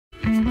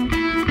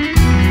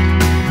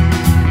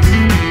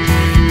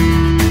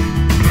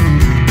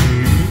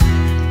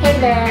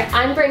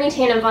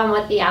Brittany Tannenbaum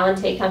with the Allen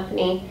Tate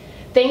Company.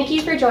 Thank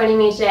you for joining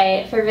me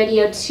today for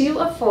video 2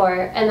 of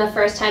 4 in the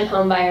First Time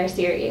Homebuyer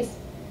series.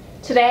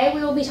 Today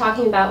we will be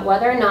talking about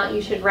whether or not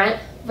you should rent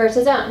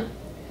versus own.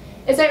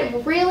 Is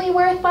it really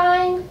worth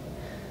buying?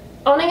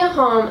 Owning a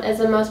home is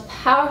the most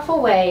powerful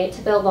way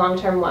to build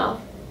long-term wealth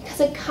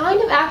because it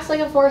kind of acts like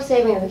a forced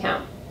savings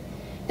account.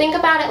 Think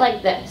about it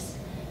like this.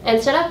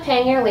 Instead of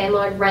paying your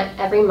landlord rent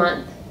every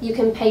month, you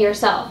can pay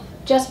yourself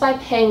just by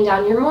paying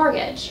down your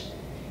mortgage.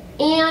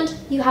 And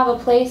you have a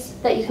place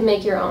that you can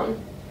make your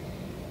own.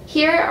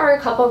 Here are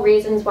a couple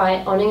reasons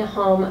why owning a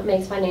home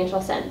makes financial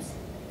sense.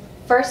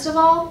 First of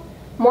all,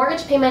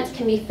 mortgage payments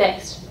can be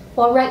fixed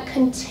while rent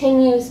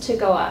continues to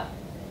go up.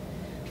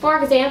 For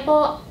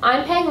example,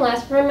 I'm paying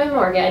less for my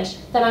mortgage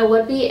than I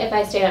would be if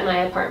I stayed at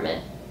my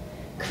apartment.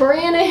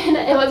 Granted,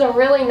 it was a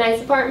really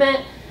nice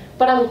apartment,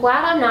 but I'm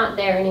glad I'm not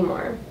there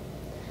anymore.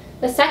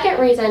 The second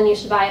reason you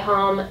should buy a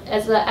home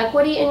is that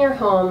equity in your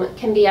home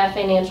can be a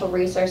financial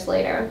resource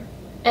later.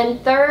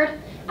 And third,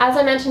 as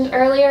I mentioned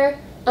earlier,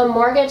 a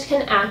mortgage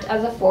can act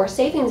as a forced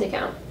savings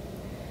account.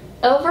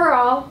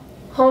 Overall,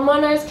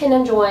 homeowners can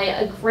enjoy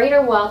a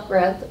greater wealth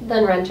growth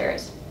than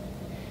renters.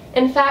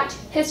 In fact,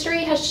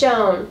 history has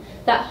shown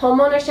that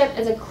homeownership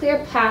is a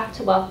clear path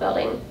to wealth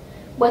building,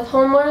 with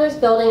homeowners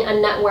building a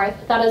net worth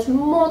that is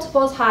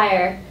multiples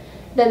higher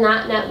than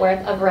that net worth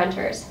of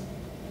renters.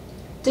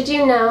 Did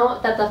you know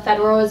that the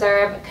Federal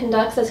Reserve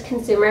conducts a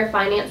consumer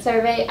finance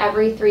survey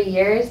every 3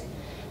 years?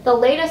 The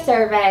latest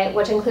survey,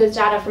 which includes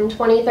data from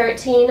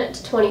 2013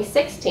 to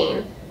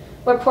 2016,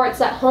 reports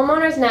that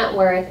homeowners' net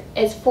worth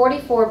is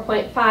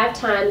 44.5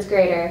 times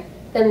greater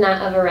than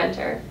that of a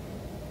renter.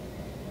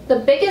 The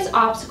biggest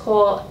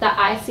obstacle that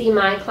I see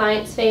my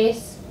clients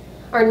face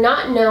are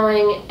not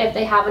knowing if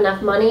they have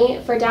enough money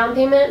for down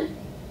payment,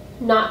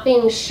 not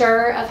being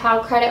sure of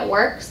how credit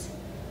works,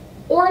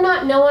 or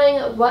not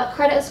knowing what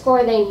credit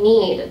score they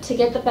need to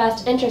get the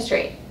best interest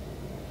rate.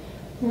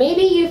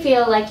 Maybe you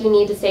feel like you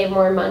need to save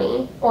more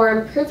money or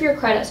improve your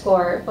credit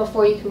score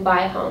before you can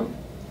buy a home.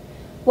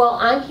 Well,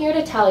 I'm here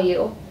to tell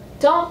you,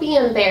 don't be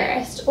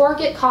embarrassed or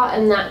get caught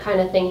in that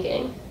kind of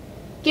thinking.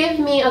 Give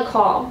me a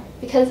call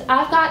because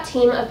I've got a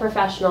team of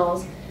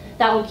professionals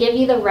that will give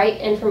you the right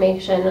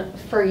information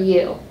for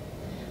you,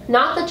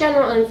 not the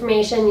general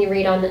information you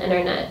read on the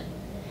internet.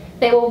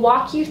 They will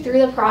walk you through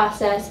the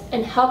process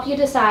and help you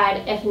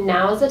decide if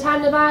now is the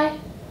time to buy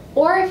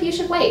or if you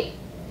should wait.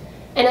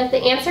 And if the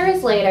answer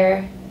is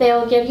later, they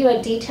will give you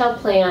a detailed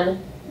plan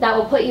that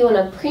will put you in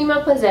a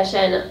primo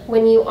position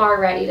when you are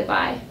ready to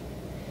buy.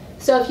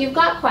 So if you've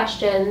got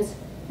questions,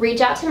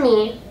 reach out to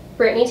me,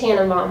 Brittany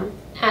Tannenbaum,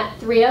 at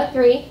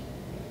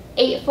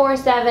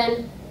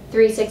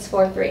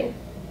 303-847-3643,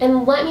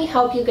 and let me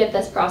help you get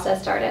this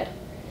process started.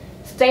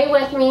 Stay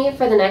with me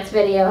for the next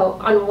video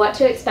on what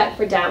to expect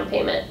for down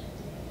payment.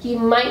 You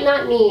might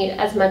not need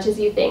as much as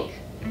you think.